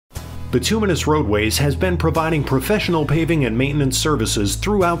Bituminous Roadways has been providing professional paving and maintenance services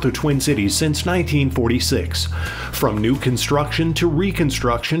throughout the Twin Cities since 1946. From new construction to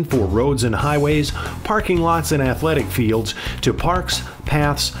reconstruction for roads and highways, parking lots and athletic fields, to parks,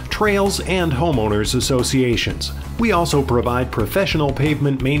 paths, trails, and homeowners associations. We also provide professional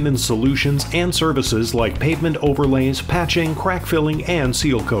pavement maintenance solutions and services like pavement overlays, patching, crack filling, and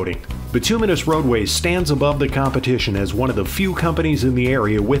seal coating. Bituminous Roadways stands above the competition as one of the few companies in the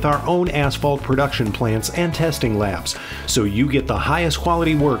area with our own asphalt production plants and testing labs, so you get the highest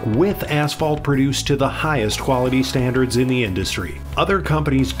quality work with asphalt produced to the highest quality standards in the industry. Other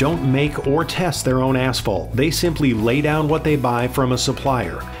companies don't make or test their own asphalt, they simply lay down what they buy from a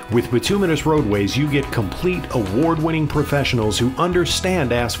supplier. With Bituminous Roadways, you get complete award-winning professionals who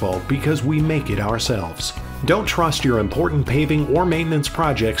understand asphalt because we make it ourselves. Don't trust your important paving or maintenance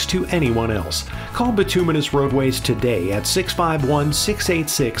projects to anyone else. Call Bituminous Roadways today at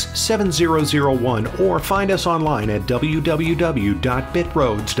 651-686-7001 or find us online at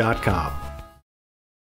www.bitroads.com.